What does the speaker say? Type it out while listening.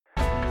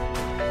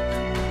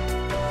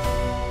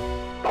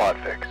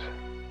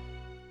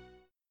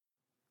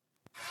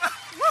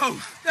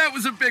That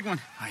was a big one.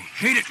 I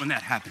hate it when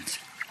that happens.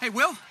 Hey,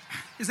 Will,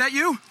 is that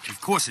you? Of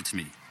course it's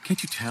me.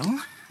 Can't you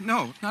tell?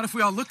 No, not if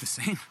we all look the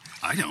same.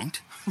 I don't.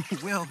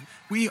 Will,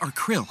 we are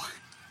krill.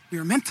 We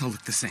are meant to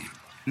look the same.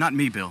 Not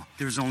me, Bill.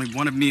 There's only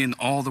one of me in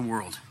all the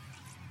world.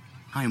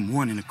 I am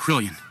one in a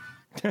trillion.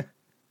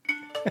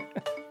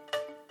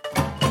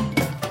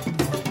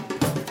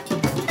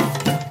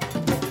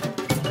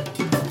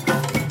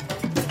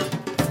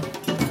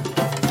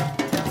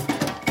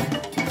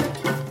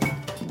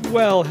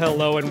 Well,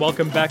 hello, and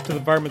welcome back to the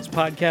Varmints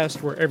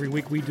Podcast, where every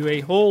week we do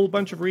a whole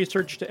bunch of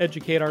research to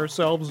educate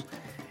ourselves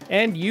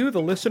and you,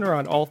 the listener,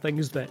 on all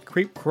things that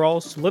creep,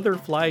 crawl, slither,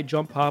 fly,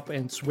 jump, hop,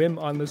 and swim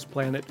on this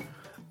planet,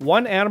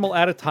 one animal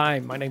at a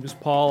time. My name is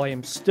Paul. I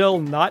am still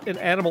not an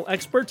animal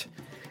expert,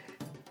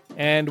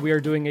 and we are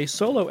doing a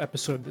solo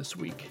episode this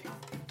week.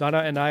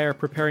 Donna and I are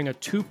preparing a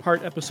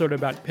two-part episode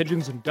about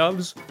pigeons and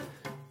doves,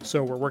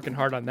 so we're working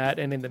hard on that,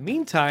 and in the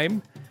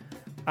meantime,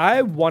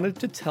 I wanted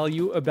to tell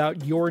you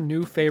about your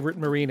new favorite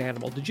marine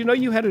animal. Did you know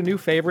you had a new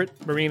favorite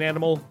marine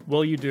animal?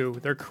 Well, you do.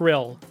 They're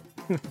krill.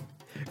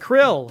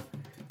 Krill!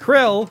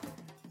 Krill!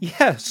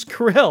 Yes,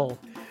 krill!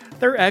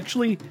 They're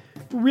actually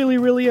really,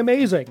 really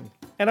amazing.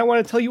 And I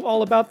want to tell you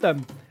all about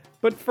them.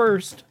 But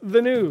first,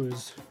 the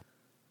news.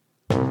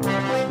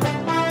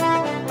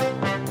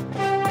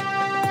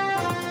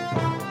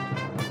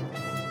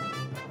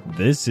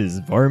 This is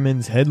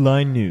Varmints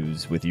Headline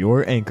News with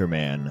your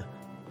anchorman,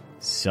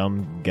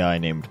 some guy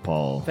named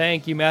Paul.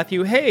 Thank you,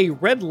 Matthew. Hey,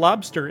 Red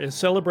Lobster is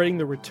celebrating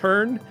the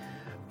return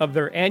of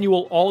their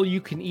annual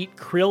all-you-can-eat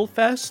Krill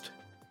Fest,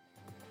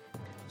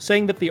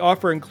 saying that the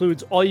offer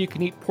includes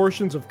all-you-can-eat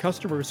portions of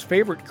customers'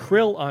 favorite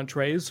krill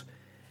entrees.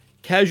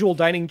 Casual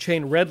dining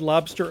chain Red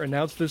Lobster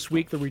announced this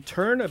week the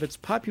return of its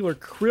popular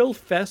Krill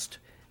Fest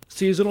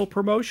seasonal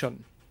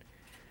promotion.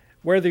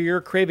 Whether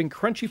you're craving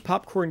crunchy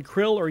popcorn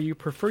krill or you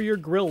prefer your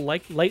grill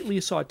lightly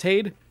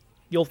sautéed,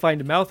 you'll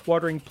find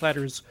mouth-watering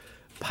platters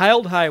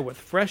piled high with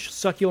fresh,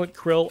 succulent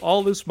krill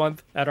all this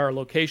month at our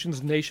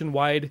locations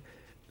nationwide,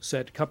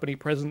 said company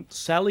president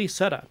Sally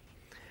Setta,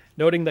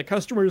 noting that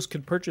customers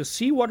could purchase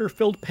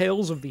seawater-filled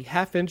pails of the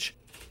half-inch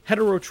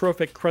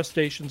heterotrophic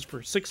crustaceans for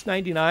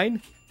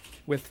 $6.99,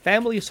 with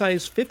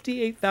family-size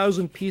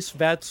 58,000-piece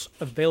vats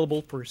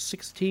available for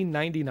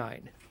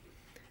 $16.99.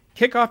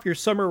 Kick off your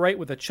summer right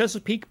with a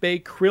Chesapeake Bay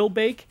Krill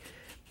Bake,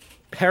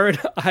 Parrot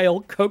Isle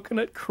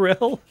Coconut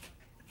Krill.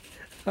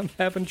 I'm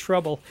having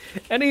trouble.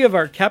 Any of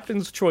our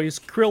Captain's Choice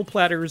krill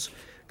platters,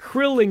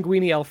 krill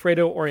linguine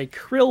Alfredo, or a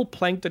krill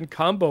plankton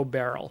combo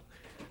barrel.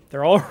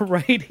 They're all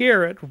right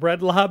here at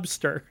Red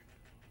Lobster.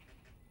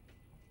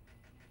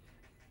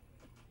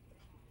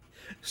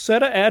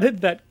 Setta added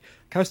that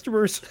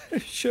customers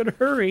should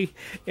hurry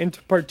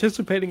into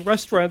participating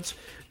restaurants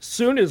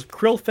soon, as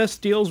Krill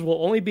Fest deals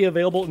will only be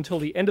available until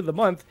the end of the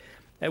month,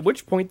 at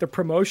which point the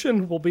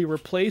promotion will be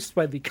replaced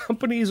by the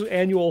company's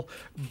annual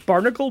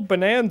Barnacle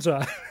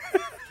Bonanza.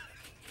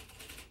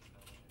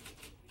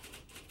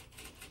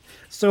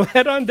 So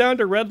head on down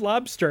to Red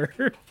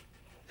Lobster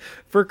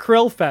for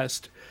Krill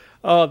Fest.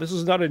 Oh, this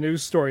is not a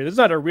news story. This is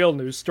not a real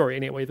news story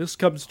anyway. This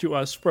comes to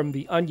us from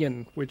The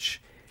Onion,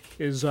 which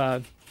is,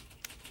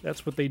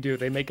 that's what they do.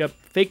 They make up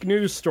fake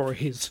news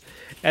stories.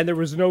 And there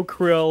was no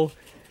krill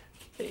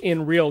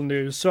in real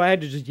news, so I had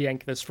to just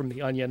yank this from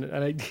The Onion.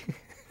 And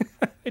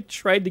I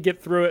tried to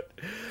get through it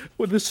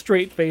with a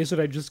straight face,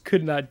 and I just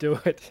could not do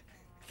it.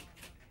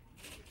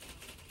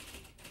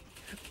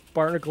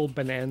 Barnacle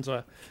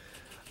Bonanza.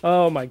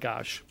 Oh my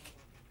gosh.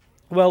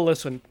 Well,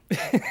 listen.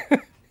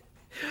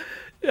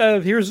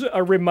 Here's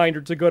a reminder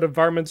to go to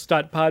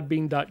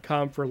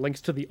varmints.podbean.com for links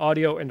to the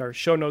audio and our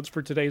show notes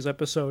for today's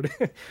episode.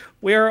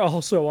 We are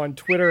also on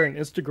Twitter and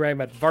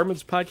Instagram at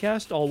Varmints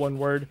Podcast, all one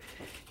word,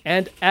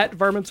 and at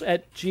Varmints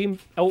at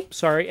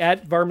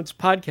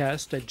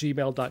varmintspodcast at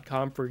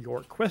gmail.com for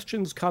your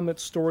questions,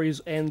 comments,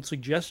 stories, and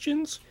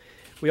suggestions.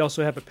 We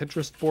also have a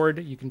Pinterest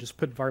board. You can just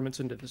put Varmints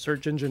into the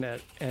search engine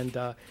at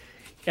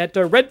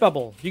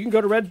Redbubble. You can go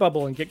to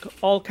Redbubble and get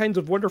all kinds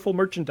of wonderful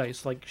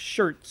merchandise like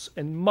shirts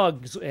and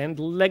mugs and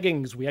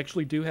leggings. We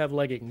actually do have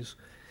leggings.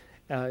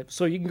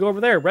 So you can go over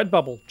there,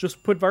 Redbubble.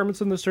 Just put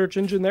Varmints in the search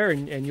engine there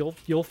and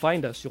you'll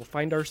find us. You'll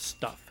find our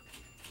stuff.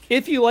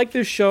 If you like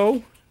this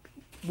show,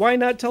 why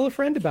not tell a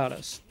friend about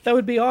us? That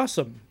would be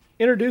awesome.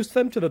 Introduce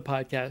them to the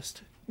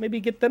podcast. Maybe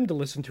get them to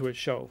listen to a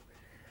show.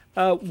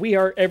 We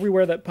are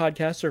everywhere that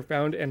podcasts are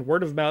found, and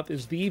word of mouth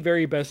is the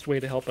very best way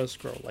to help us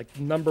grow, like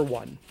number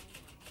one.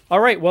 All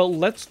right, well,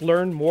 let's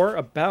learn more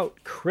about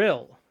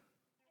krill.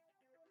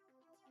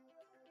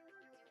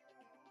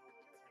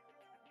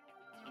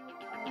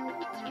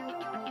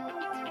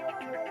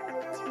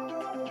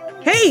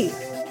 Hey,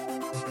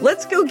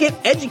 let's go get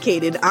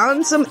educated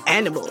on some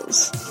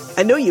animals.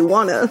 I know you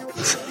wanna.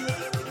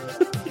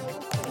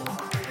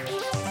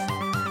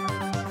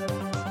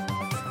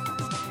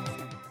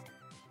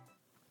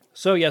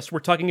 So yes, we're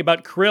talking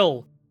about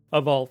krill,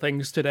 of all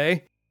things,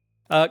 today.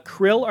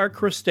 Krill are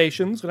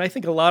crustaceans, and I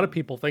think a lot of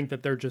people think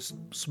that they're just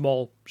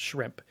small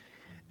shrimp.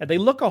 And they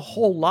look a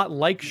whole lot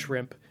like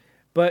shrimp,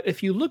 But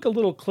if you look a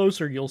little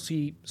closer, you'll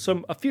see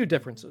a few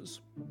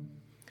differences.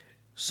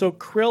 So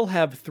krill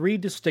have 3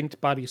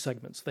 distinct body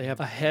segments. They have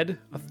a head,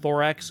 a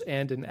thorax,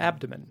 and an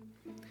abdomen.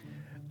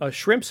 A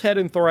shrimp's head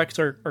and thorax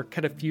are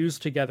kind of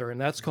fused together, and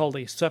that's called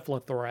a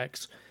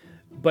cephalothorax.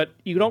 But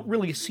you don't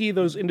really see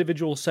those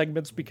individual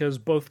segments because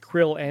both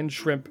krill and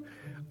shrimp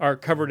are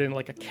covered in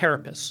like a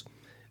carapace.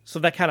 So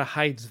that kind of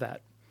hides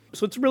that.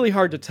 So it's really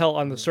hard to tell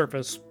on the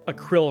surface a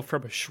krill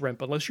from a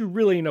shrimp unless you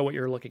really know what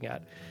you're looking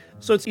at.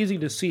 So it's easy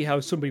to see how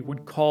somebody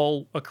would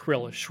call a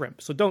krill a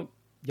shrimp. So don't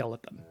yell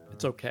at them.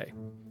 It's okay.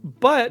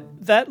 But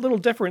that little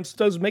difference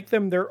does make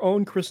them their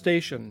own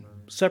crustacean,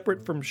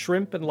 separate from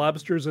shrimp and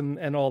lobsters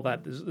and all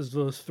that, is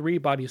those 3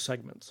 body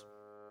segments.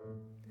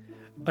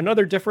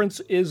 Another difference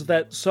is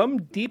that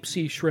some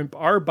deep-sea shrimp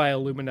are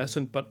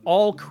bioluminescent, but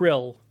all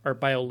krill are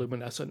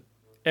bioluminescent.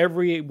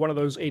 Every one of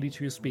those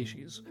 82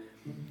 species.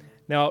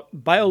 Now,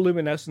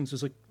 bioluminescence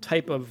is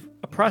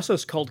a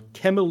process called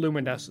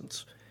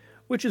chemiluminescence,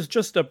 which is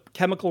just a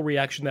chemical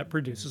reaction that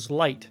produces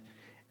light.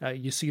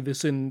 You see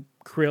this in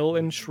krill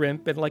and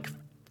shrimp and like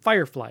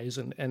fireflies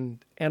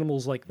and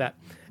animals like that.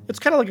 It's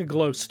kind of like a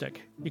glow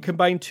stick. You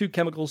combine 2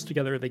 chemicals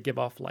together, they give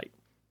off light.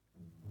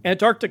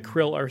 Antarctic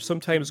krill are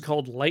sometimes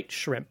called light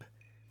shrimp.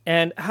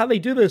 And how they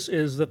do this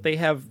is that they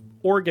have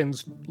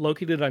organs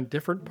located on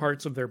different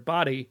parts of their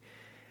body,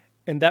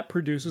 and that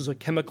produces a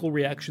chemical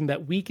reaction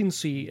that we can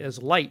see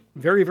as light,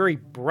 very, very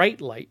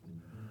bright light.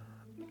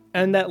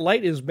 And that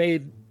light is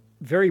made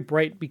very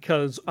bright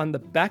because on the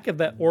back of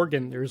that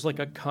organ, there's like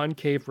a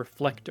concave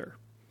reflector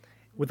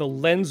with a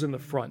lens in the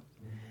front.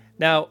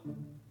 Now,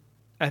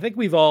 I think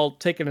we've all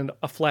taken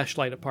a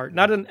flashlight apart.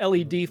 Not an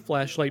LED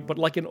flashlight, but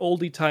like an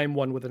oldie-time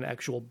one with an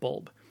actual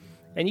bulb.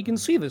 And you can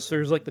see this.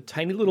 There's like the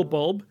tiny little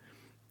bulb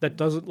that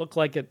doesn't look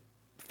like it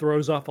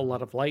throws off a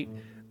lot of light,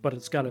 but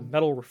it's got a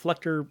metal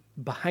reflector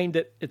behind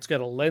it, it's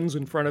got a lens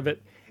in front of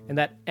it, and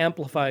that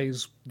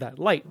amplifies that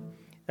light.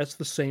 That's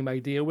the same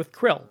idea with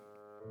krill.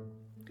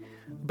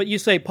 But you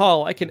say,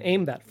 Paul, I can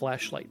aim that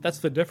flashlight. That's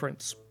the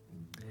difference.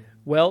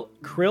 Well,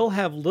 krill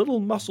have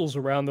little muscles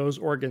around those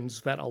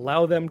organs that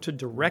allow them to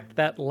direct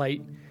that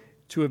light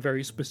to a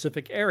very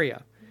specific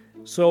area.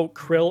 So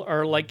krill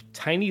are like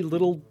tiny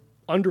little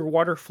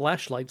underwater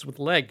flashlights with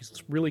legs.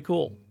 It's really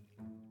cool.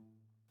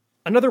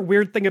 Another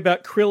weird thing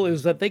about krill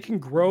is that they can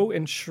grow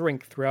and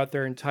shrink throughout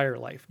their entire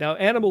life. Now,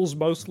 animals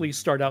mostly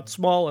start out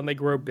small and they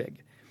grow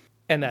big,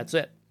 and that's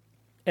it.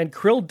 And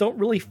krill don't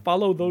really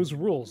follow those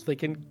rules. They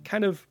can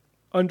kind of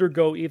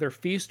undergo either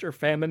feast or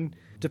famine,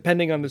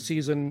 depending on the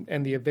season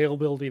and the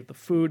availability of the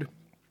food.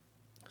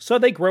 So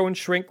they grow and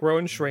shrink,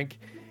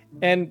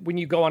 and when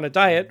you go on a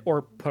diet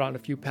or put on a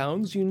few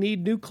pounds, you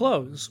need new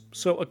clothes.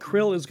 So a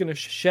krill is going to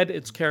shed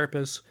its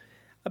carapace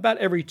about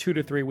every 2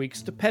 to 3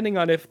 weeks, depending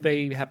on if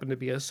they happen to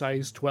be a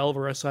size 12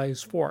 or a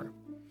size 4.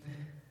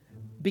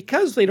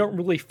 Because they don't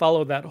really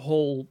follow that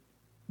whole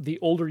the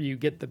older you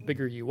get, the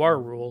bigger you are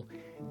rule,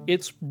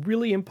 it's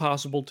really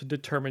impossible to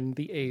determine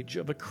the age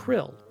of a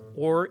krill.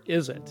 Or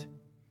is it?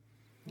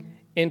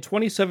 In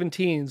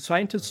 2017,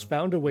 scientists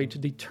found a way to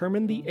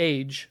determine the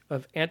age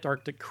of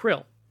Antarctic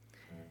krill.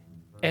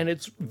 And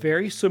it's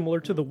very similar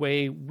to the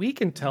way we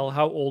can tell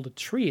how old a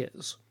tree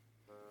is.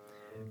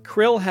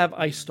 Krill have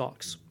eye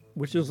stalks,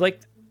 which is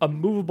like a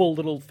movable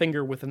little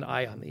finger with an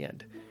eye on the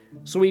end.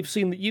 So you've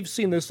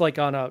seen this like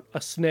on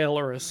a snail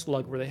or a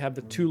slug, where they have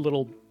the 2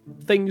 little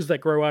things that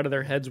grow out of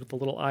their heads with the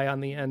little eye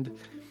on the end.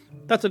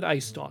 That's an eye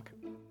stalk.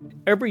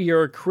 Every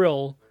year, a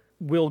krill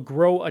will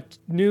grow a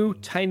new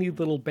tiny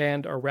little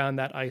band around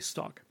that eye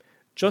stalk,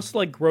 just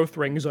like growth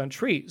rings on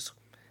trees.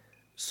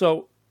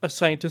 So a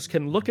scientist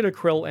can look at a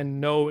krill and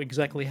know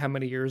exactly how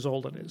many years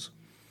old it is.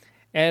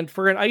 And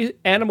for an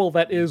animal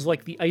that is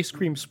like the ice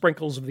cream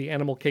sprinkles of the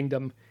animal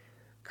kingdom,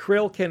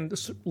 krill can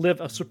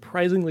live a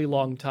surprisingly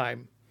long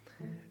time.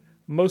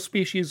 Most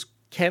species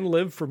can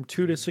live from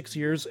 2 to 6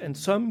 years, and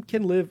some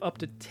can live up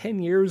to 10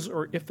 years,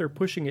 or if they're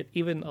pushing it,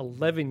 even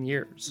 11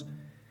 years,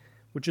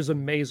 which is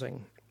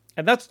amazing.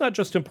 And that's not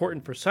just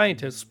important for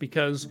scientists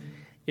because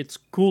it's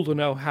cool to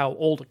know how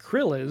old a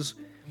krill is.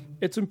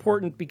 It's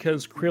important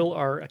because krill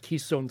are a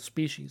keystone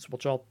species,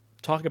 which I'll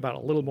talk about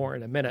a little more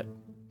in a minute.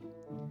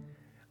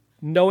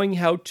 Knowing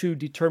how to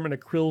determine a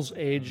krill's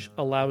age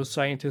allows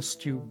scientists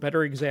to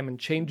better examine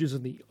changes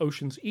in the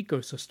ocean's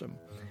ecosystem,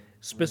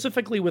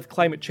 specifically with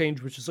climate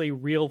change, which is a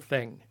real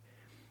thing.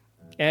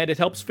 And it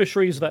helps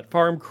fisheries that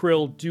farm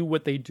krill do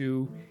what they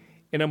do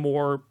in a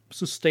more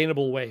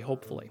sustainable way,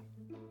 hopefully.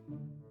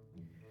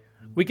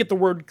 We get the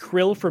word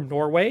krill from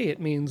Norway.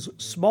 It means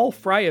small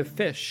fry of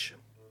fish.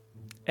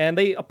 And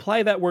they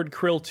apply that word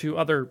krill to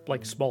other,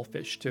 like, small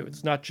fish, too.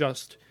 It's not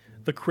just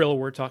the krill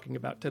we're talking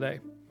about today.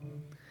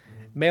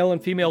 Male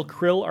and female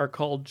krill are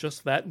called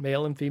just that,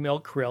 male and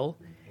female krill.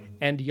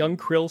 And young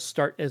krill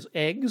start as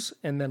eggs,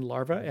 and then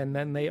larvae, and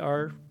then they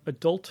are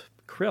adult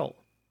krill.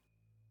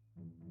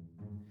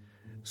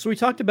 So we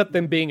talked about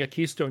them being a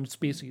keystone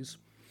species.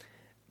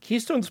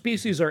 Keystone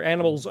species are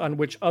animals on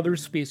which other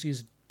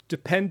species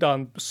depend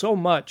on so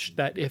much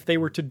that if they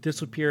were to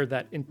disappear,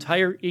 that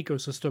entire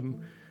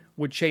ecosystem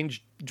would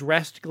change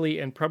drastically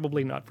and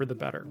probably not for the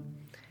better.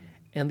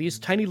 And these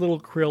tiny little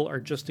krill are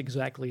just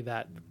exactly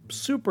that.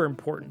 Super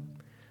important.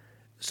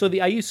 So the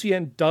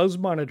IUCN does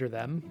monitor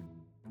them.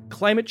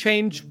 Climate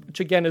change, which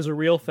again is a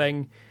real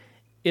thing,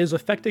 is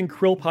affecting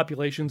krill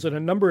populations in a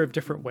number of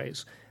different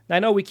ways. Now, I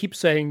know we keep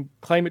saying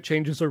climate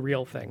change is a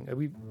real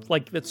thing.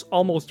 It's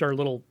almost our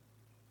little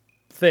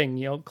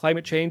thing,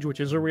 climate change, which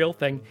is a real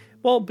thing.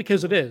 Well,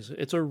 because it is.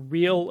 It's a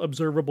real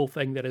observable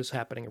thing that is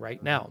happening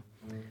right now.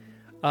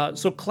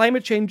 So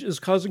climate change is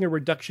causing a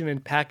reduction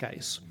in pack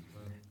ice.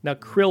 Now,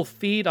 krill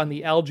feed on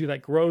the algae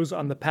that grows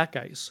on the pack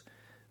ice.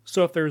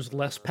 So if there's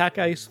less pack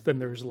ice, then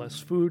there's less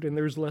food and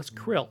there's less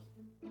krill.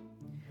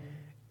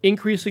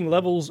 Increasing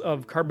levels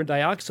of carbon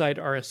dioxide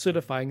are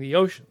acidifying the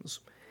oceans.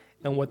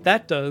 And what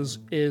that does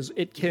is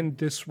it can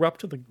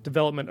disrupt the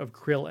development of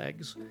krill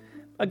eggs.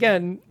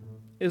 Again,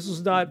 this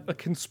is not a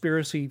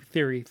conspiracy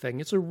theory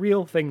thing. It's a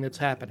real thing that's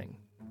happening.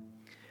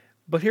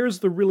 But here's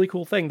the really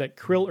cool thing that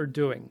krill are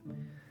doing.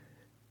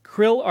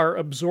 Krill are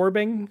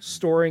absorbing,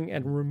 storing,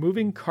 and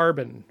removing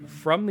carbon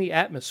from the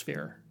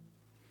atmosphere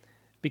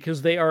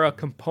because they are a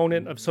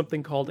component of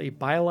something called a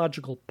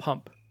biological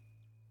pump.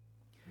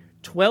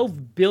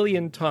 12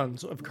 billion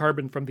tons of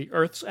carbon from the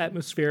Earth's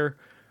atmosphere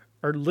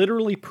are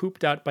literally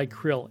pooped out by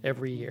krill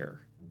every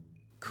year.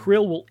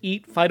 Krill will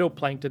eat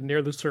phytoplankton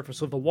near the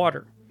surface of the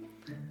water.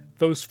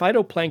 Those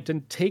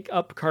phytoplankton take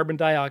up carbon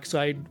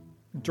dioxide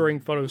during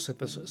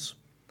photosynthesis,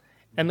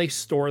 and they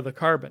store the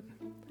carbon.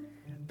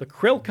 The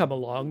krill come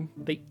along,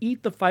 they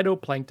eat the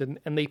phytoplankton,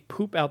 and they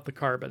poop out the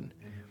carbon.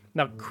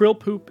 Now, krill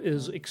poop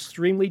is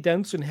extremely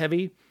dense and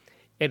heavy,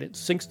 and it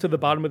sinks to the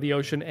bottom of the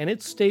ocean, and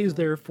it stays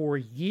there for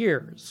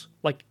years,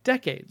 like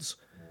decades,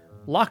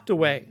 locked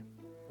away.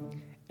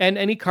 And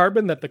any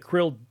carbon that the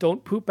krill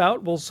don't poop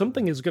out, well,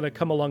 something is going to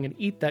come along and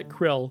eat that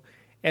krill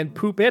and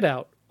poop it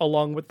out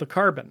along with the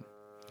carbon.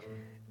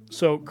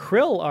 So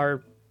krill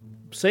are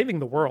saving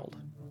the world,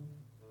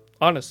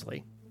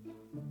 honestly.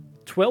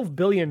 12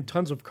 billion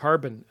tons of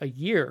carbon a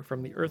year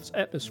from the Earth's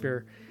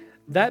atmosphere,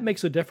 that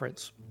makes a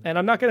difference. And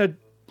I'm not going to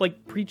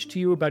preach to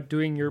you about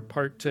doing your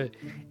part to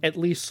at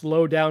least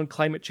slow down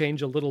climate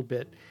change a little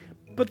bit.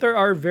 But there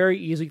are very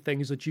easy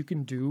things that you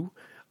can do,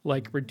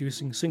 like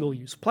reducing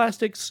single-use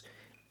plastics,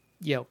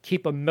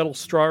 keep a metal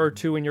straw or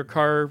two in your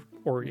car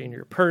or in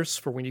your purse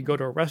for when you go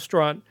to a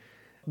restaurant.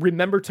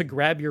 Remember to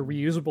grab your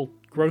reusable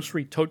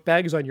grocery tote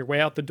bags on your way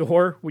out the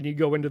door when you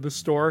go into the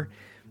store.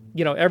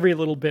 Every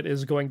little bit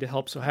is going to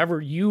help. So however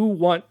you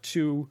want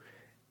to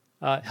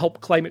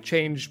help climate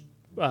change,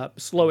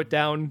 slow it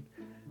down,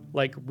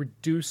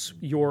 reduce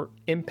your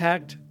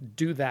impact,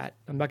 do that.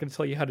 I'm not going to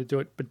tell you how to do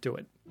it, but do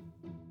it.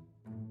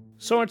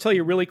 So I want to tell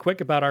you really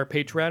quick about our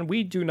Patreon.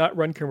 We do not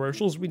run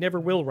commercials. We never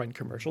will run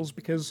commercials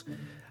because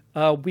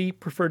we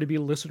prefer to be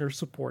listener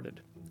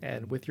supported.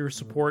 And with your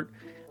support,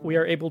 we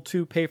are able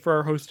to pay for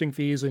our hosting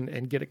fees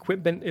and get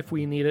equipment if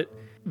we need it.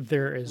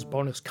 There is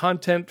bonus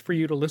content for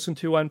you to listen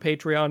to on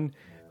Patreon.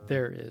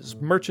 There is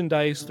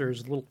merchandise.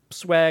 There's little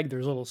swag.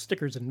 There's little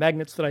stickers and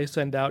magnets that I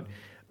send out.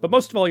 But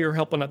most of all, you're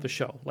helping out the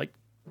show.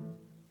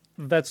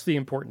 That's the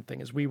important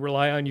thing, is we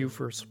rely on you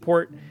for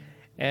support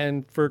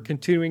and for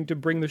continuing to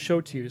bring the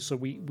show to you. So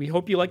we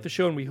hope you like the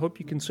show, and we hope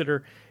you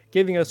consider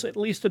giving us at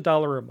least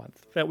 $1 a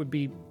month. That would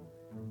be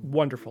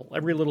wonderful.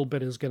 Every little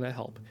bit is going to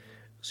help.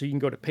 So you can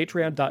go to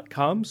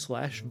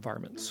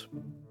patreon.com/varmints.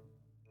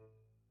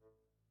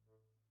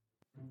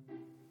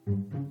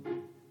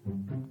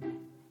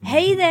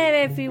 Hey there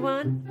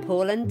everyone!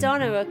 Paul and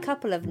Donna are a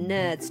couple of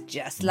nerds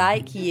just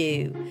like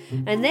you,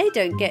 and they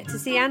don't get to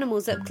see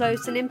animals up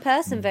close and in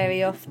person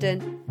very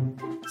often.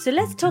 So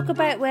let's talk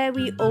about where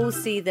we all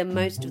see them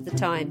most of the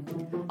time.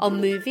 On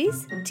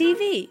movies,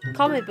 TV,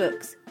 comic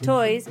books,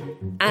 toys,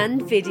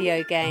 and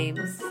video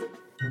games.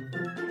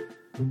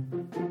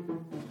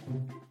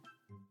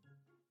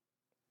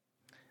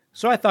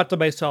 So I thought to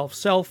myself,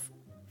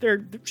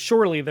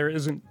 surely there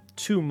isn't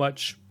too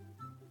much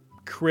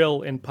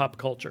krill in pop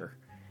culture.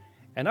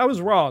 And I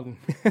was wrong.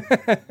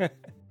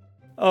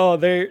 Oh,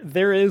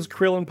 there is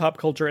krill in pop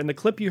culture, and the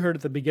clip you heard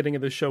at the beginning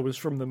of the show was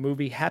from the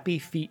movie Happy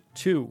Feet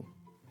 2.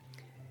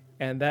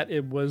 And that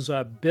it was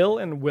Bill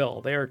and Will.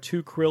 They are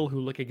two krill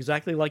who look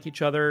exactly like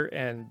each other,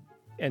 and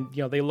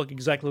they look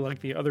exactly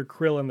like the other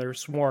krill in their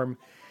swarm.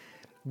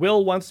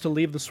 Will wants to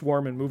leave the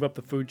swarm and move up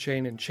the food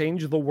chain and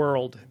change the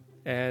world.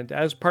 And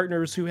as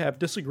partners who have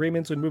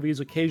disagreements in movies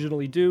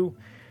occasionally do,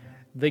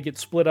 they get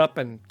split up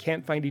and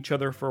can't find each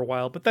other for a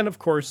while, but then, of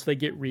course, they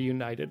get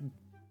reunited.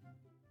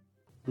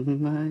 Where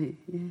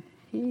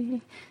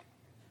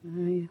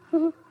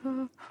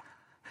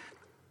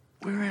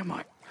am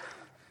I?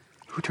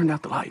 Who turned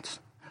out the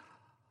lights?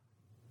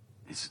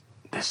 Is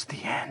this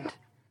the end?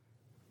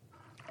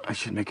 I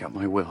should make out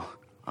my will.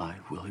 I,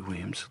 Willie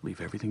Williams, leave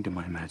everything to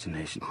my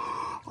imagination.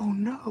 Oh,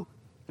 no.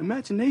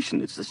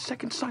 Imagination is the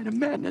second sign of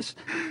madness.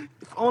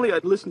 If only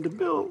I'd listened to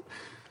Bill.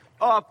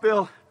 Oh,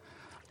 Bill,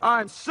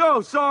 I'm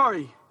so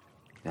sorry.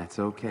 That's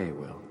okay,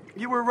 Will.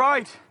 You were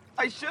right.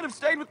 I should have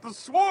stayed with the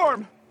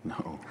swarm.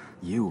 No,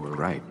 you were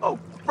right. Oh,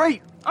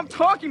 right! I'm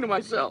talking to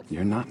myself!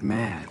 You're not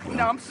mad, Will.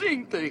 Now I'm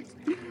seeing things.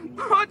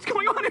 What's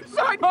going on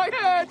inside my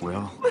head?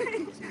 Will.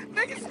 Please,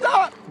 make it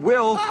stop!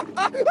 Will!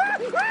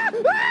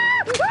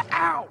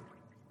 Ow!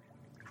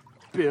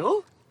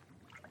 Bill?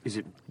 Is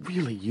it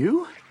really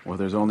you? Well,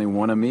 there's only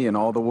one of me in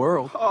all the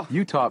world. Oh.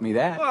 You taught me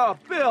that. Oh,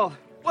 Bill,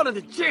 what are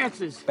the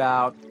chances?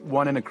 About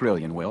 1 in a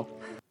trillion, Will.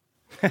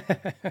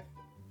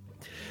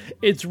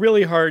 It's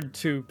really hard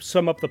to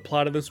sum up the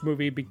plot of this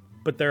movie,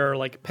 but there are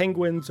like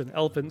penguins and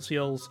elephant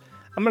seals.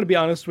 I'm going to be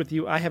honest with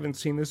you, I haven't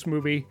seen this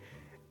movie.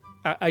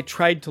 I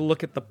tried to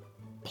look at the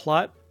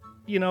plot,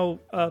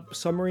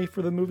 summary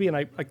for the movie, and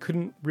I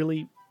couldn't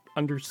really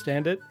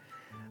understand it.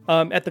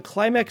 At the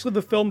climax of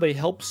the film, they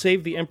help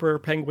save the Emperor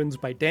penguins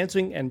by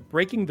dancing and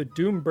breaking the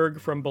Doomberg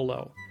from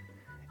below.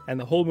 And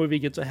the whole movie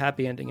gets a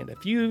happy ending. And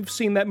if you've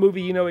seen that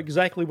movie, you know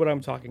exactly what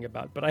I'm talking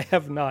about. But I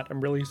have not.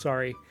 I'm really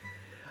sorry.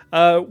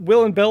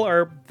 Will and Bill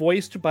are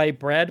voiced by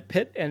Brad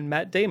Pitt and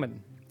Matt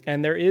Damon.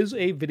 And there is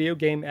a video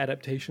game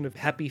adaptation of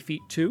Happy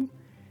Feet 2.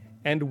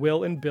 And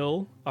Will and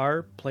Bill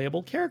are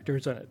playable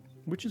characters in it,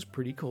 which is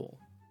pretty cool.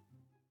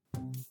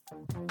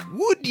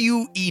 Would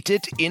you eat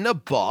it in a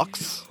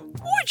box?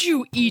 Would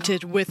you eat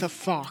it with a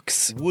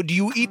fox? Would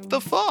you eat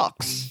the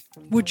fox?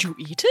 Would you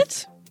eat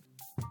it?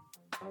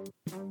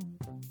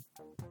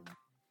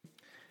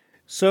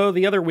 So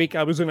the other week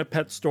I was in a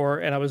pet store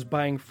and I was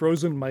buying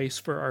frozen mice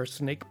for our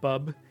snake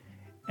bub.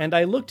 And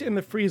I looked in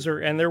the freezer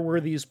and there were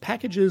these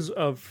packages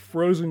of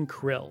frozen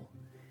krill.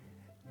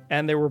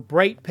 And they were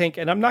bright pink,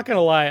 and I'm not going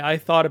to lie, I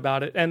thought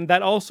about it. And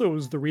that also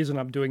was the reason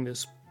I'm doing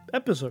this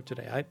episode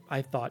today.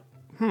 I thought,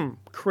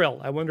 krill,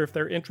 I wonder if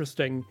they're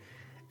interesting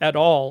at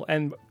all,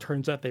 and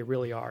turns out they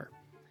really are.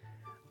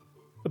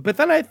 But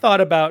then I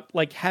thought about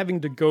having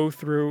to go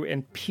through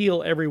and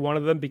peel every one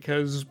of them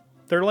because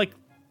they're like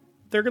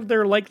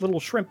little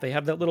shrimp. They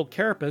have that little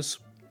carapace,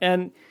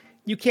 and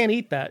you can't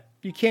eat that.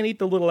 You can't eat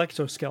the little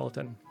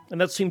exoskeleton,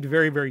 and that seemed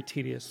very, very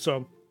tedious.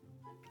 So,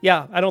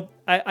 yeah,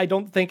 I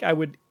don't think I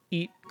would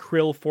eat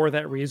krill for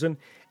that reason.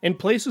 In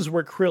places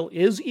where krill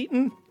is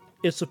eaten,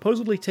 it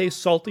supposedly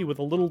tastes salty with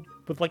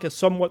a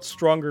somewhat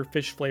stronger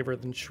fish flavor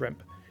than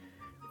shrimp.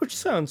 Which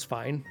sounds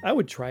fine. I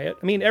would try it.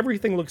 I mean,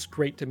 everything looks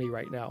great to me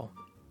right now.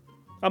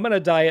 I'm on a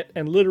diet,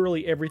 and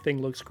literally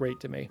everything looks great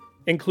to me,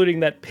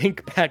 including that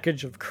pink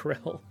package of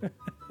krill.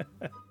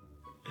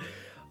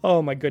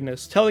 Oh my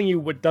goodness. Telling you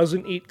what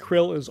doesn't eat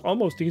krill is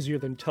almost easier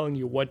than telling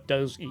you what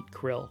does eat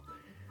krill.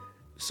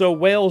 So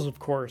whales, of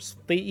course,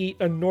 they eat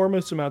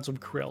enormous amounts of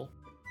krill.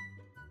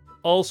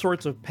 All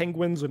sorts of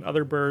penguins and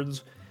other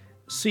birds,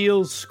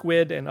 seals,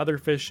 squid, and other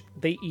fish,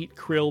 they eat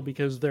krill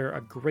because they're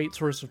a great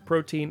source of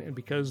protein and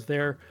because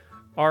there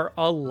are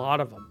a lot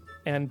of them.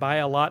 And by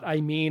a lot, I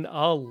mean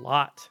a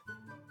lot.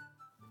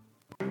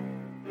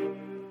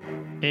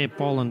 Hey,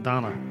 Paul and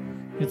Donna.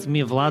 It's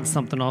me, Vlad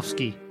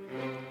Samtonovsky.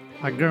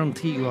 I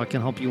guarantee you I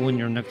can help you win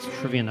your next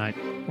trivia night,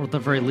 or at the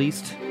very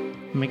least,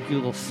 make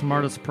you the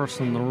smartest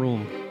person in the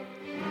room.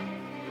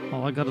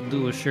 All I gotta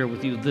do is share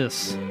with you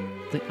this,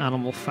 the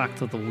animal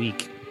fact of the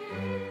week.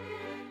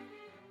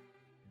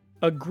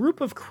 A group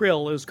of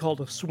krill is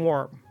called a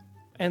swarm,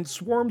 and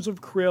swarms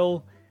of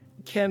krill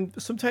can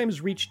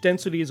sometimes reach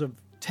densities of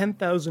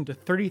 10,000 to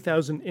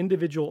 30,000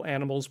 individual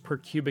animals per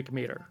cubic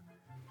meter.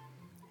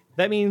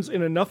 That means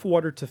in enough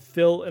water to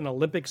fill an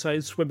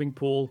Olympic-sized swimming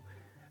pool,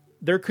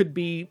 there could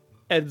be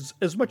as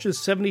much as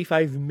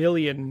 75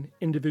 million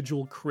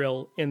individual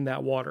krill in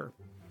that water.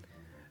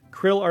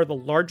 Krill are the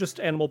largest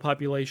animal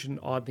population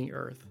on the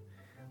Earth.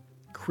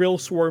 Krill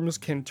swarms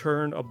can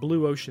turn a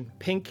blue ocean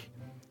pink.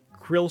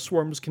 Krill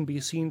swarms can be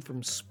seen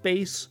from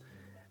space.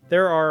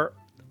 There are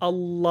a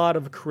lot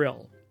of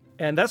krill,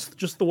 and that's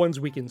just the ones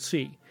we can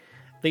see.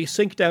 They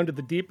sink down to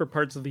the deeper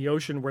parts of the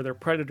ocean where their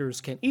predators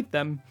can eat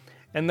them,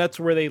 and that's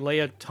where they lay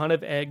a ton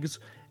of eggs,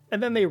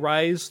 and then they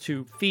rise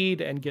to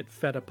feed and get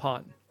fed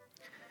upon.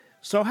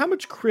 So how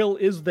much krill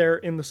is there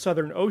in the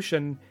Southern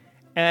Ocean,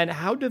 and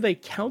how do they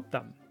count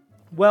them?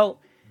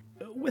 Well,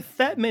 with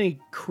that many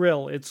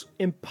krill, it's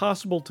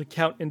impossible to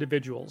count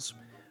individuals.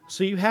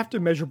 So you have to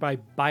measure by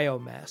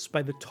biomass,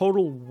 by the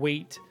total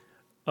weight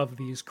of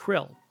these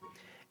krill.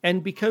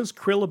 And because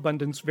krill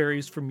abundance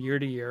varies from year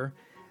to year,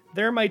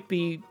 there might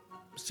be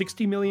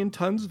 60 million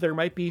tons, there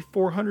might be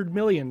 400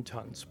 million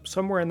tons,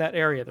 somewhere in that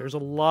area. There's a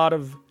lot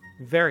of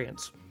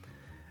variance.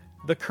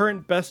 The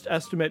current best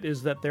estimate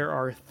is that there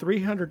are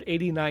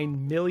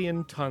 389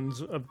 million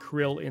tons of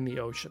krill in the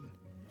ocean.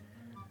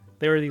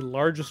 They are the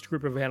largest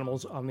group of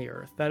animals on the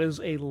Earth. That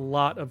is a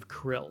lot of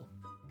krill.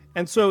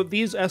 And so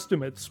these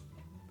estimates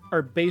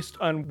are based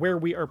on where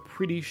we are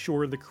pretty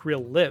sure the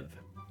krill live.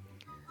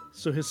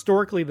 So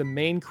historically, the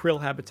main krill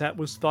habitat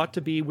was thought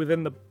to be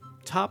within the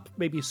top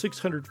maybe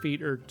 600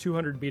 feet or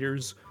 200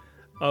 meters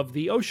of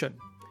the ocean.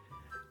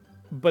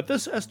 But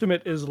this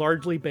estimate is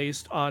largely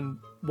based on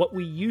what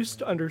we used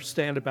to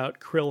understand about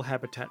krill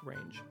habitat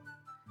range.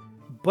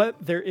 But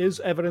there is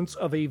evidence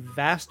of a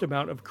vast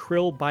amount of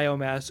krill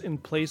biomass in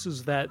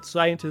places that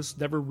scientists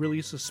never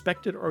really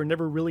suspected or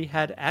never really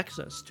had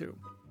access to.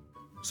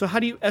 So how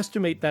do you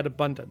estimate that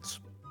abundance?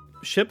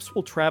 Ships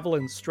will travel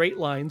in straight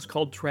lines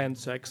called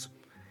transects,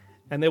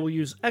 and they will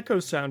use echo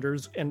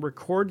sounders and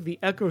record the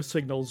echo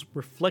signals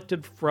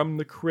reflected from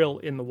the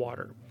krill in the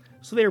water.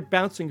 So they are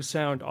bouncing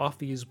sound off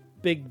these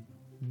big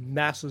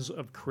masses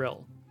of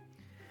krill.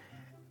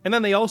 And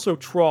then they also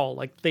trawl,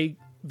 like they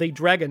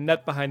drag a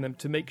net behind them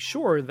to make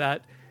sure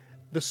that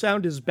the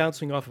sound is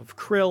bouncing off of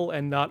krill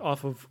and not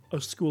off of a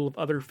school of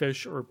other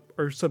fish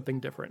or something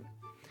different.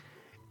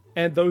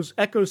 And those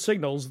echo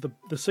signals,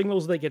 the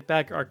signals they get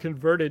back, are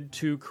converted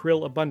to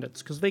krill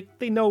abundance, because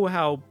they know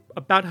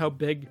about how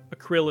big a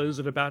krill is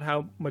and about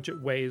how much it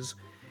weighs.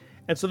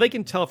 And so they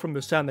can tell from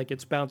the sound that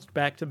gets bounced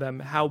back to them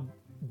how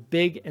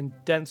big and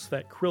dense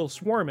that krill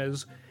swarm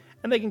is,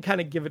 and they can kind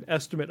of give an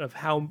estimate of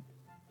how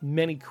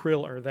many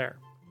krill are there.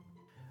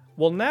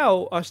 Well,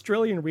 now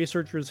Australian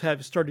researchers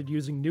have started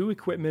using new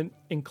equipment,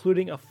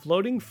 including a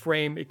floating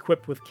frame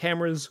equipped with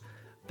cameras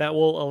that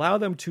will allow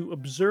them to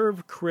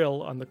observe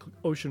krill on the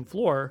ocean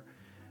floor,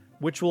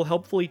 which will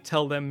helpfully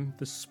tell them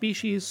the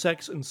species,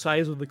 sex, and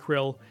size of the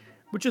krill,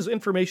 which is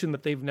information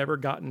that they've never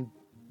gotten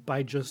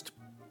by just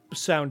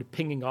sound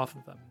pinging off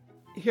of them.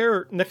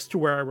 Here, next to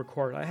where I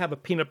record, I have a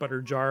peanut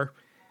butter jar.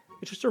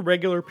 It's just a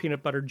regular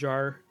peanut butter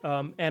jar,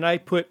 and I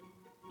put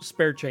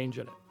spare change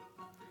in it.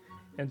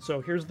 And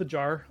so here's the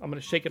jar. I'm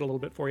going to shake it a little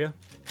bit for you.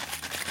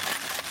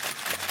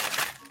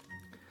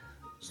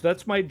 So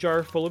that's my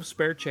jar full of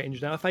spare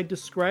change. Now, if I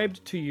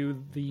described to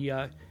you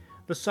the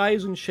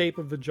size and shape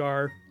of the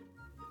jar,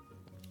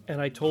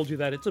 and I told you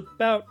that it's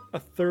about a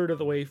third of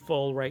the way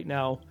full right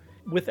now,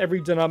 with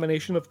every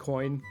denomination of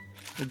coin,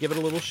 and give it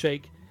a little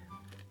shake,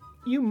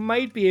 you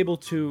might be able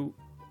to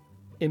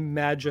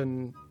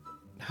imagine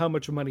how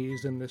much money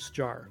is in this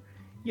jar.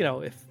 You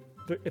know, if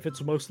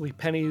it's mostly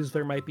pennies,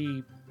 there might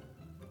be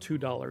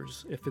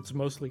 $2. If it's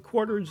mostly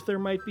quarters, there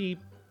might be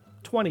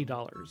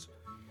 $20.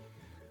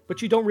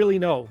 But you don't really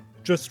know,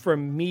 just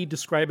from me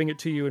describing it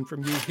to you and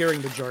from you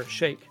hearing the jar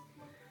shake.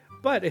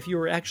 But if you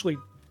were actually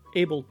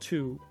able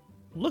to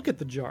look at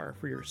the jar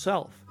for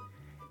yourself,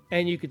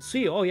 and you could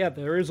see, oh yeah,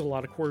 there is a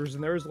lot of quarters,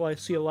 and I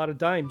see a lot of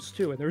dimes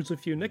too, and there's a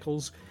few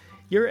nickels,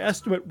 your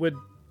estimate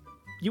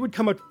you would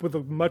come up with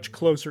a much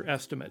closer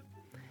estimate.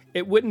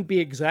 It wouldn't be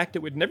exact,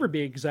 it would never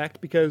be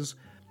exact, because,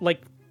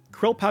 like,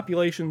 krill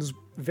populations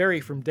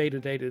vary from day to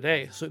day to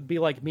day, so it'd be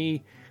like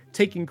me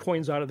taking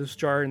coins out of this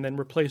jar and then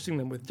replacing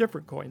them with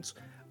different coins.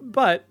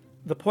 But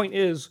the point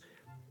is,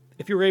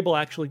 if you're able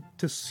actually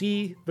to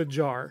see the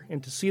jar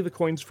and to see the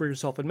coins for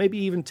yourself, and maybe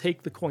even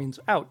take the coins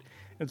out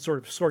and sort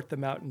of sort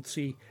them out and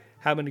see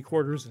how many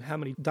quarters and how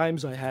many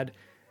dimes I had,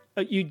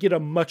 you'd get a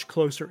much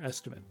closer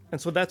estimate.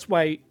 And so that's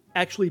why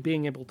actually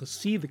being able to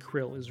see the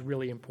krill is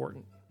really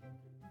important.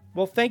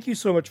 Well, thank you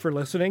so much for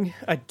listening.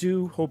 I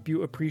do hope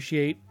you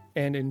appreciate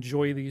and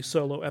enjoy these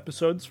solo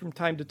episodes from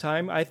time to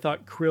time. I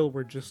thought krill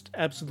were just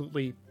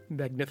absolutely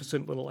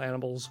magnificent little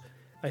animals.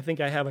 I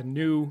think I have a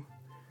new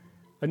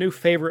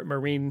favorite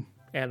marine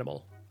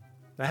animal.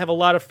 I have a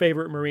lot of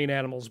favorite marine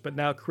animals, but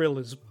now krill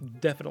is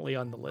definitely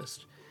on the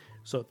list.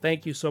 So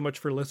thank you so much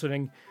for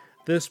listening.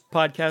 This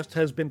podcast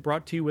has been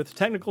brought to you with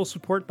technical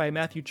support by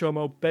Matthew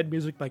Chomo, bed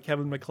music by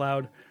Kevin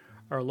MacLeod.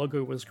 Our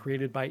logo was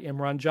created by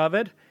Imran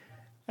Javed.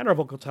 And our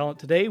vocal talent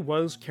today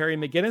was Carrie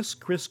McGinnis,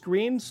 Chris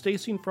Green,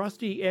 Stacey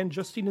Frosty, and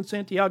Justine and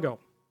Santiago.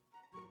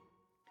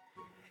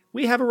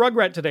 We have a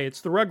Rugrat today.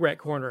 It's the Rugrat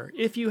Corner.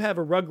 If you have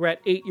a Rugrat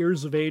 8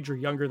 years of age or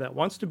younger that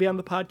wants to be on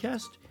the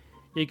podcast,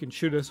 you can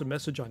shoot us a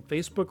message on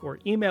Facebook or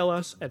email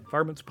us at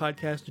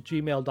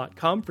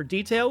varmintspodcast@gmail.com for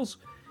details.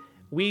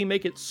 We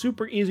make it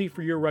super easy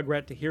for your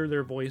Rugrat to hear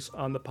their voice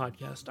on the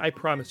podcast. I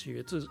promise you,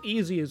 it's as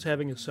easy as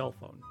having a cell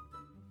phone.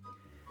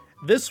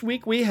 This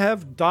week we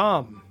have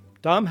Dom.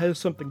 Dom has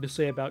something to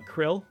say about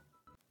krill.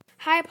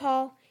 Hi,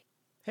 Paul.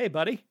 Hey,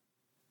 buddy.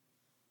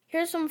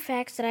 Here's some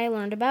facts that I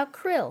learned about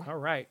krill. All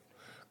right.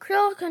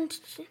 Krill are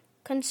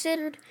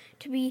considered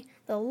to be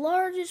the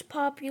largest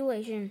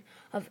population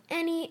of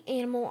any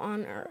animal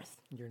on Earth.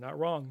 You're not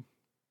wrong.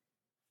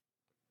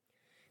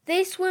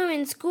 They swim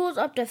in schools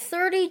up to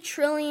 30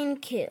 trillion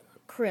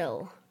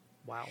krill.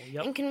 Wow,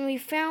 yep. And can be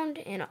found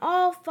in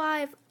all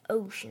 5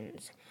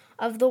 oceans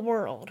of the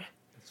world.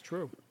 That's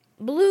true.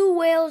 Blue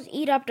whales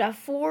eat up to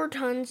 4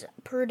 tons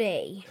per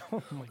day.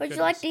 Oh, my Would you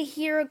like to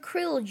hear a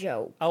krill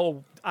joke?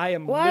 Oh, I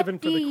am living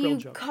for the krill joke. What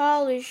do you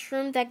call a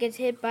shrimp that gets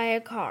hit by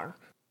a car?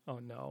 Oh,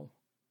 no.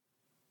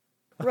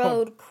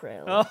 Road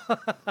krill.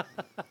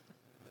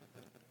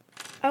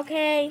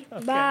 Okay,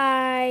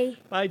 bye.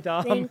 Bye,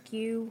 Dom. Thank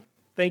you.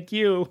 Thank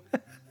you.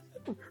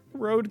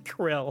 Road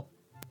krill.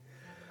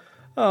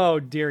 Oh,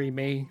 dearie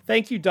me.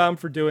 Thank you, Dom,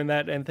 for doing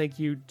that, and thank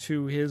you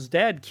to his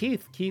dad,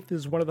 Keith. Keith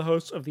is one of the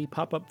hosts of the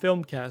Pop-Up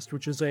Filmcast,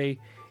 which is a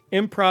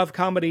improv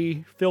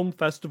comedy film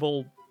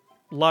festival,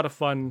 a lot of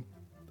fun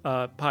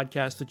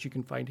podcast that you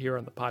can find here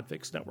on the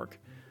Podfix Network.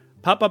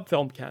 Pop-Up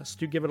Filmcast.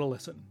 Do give it a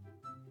listen.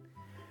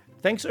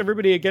 Thanks,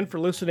 everybody, again for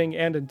listening,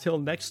 and until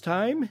next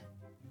time,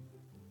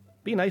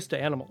 be nice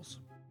to animals.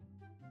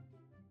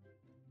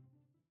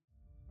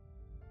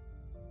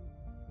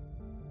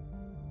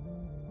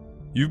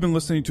 You've been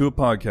listening to a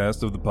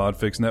podcast of the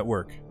Podfix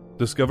Network.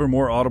 Discover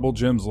more audible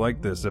gems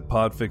like this at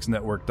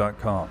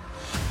podfixnetwork.com.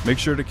 Make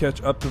sure to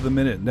catch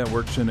up-to-the-minute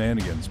network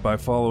shenanigans by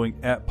following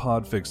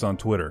 @Podfix on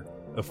Twitter,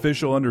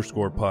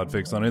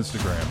 official_Podfix on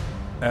Instagram,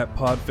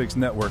 @Podfix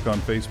Network on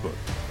Facebook.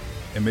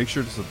 And make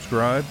sure to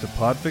subscribe to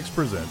Podfix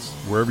Presents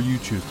wherever you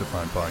choose to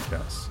find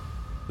podcasts.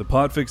 The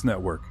Podfix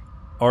Network,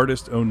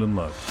 artist owned and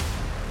loved.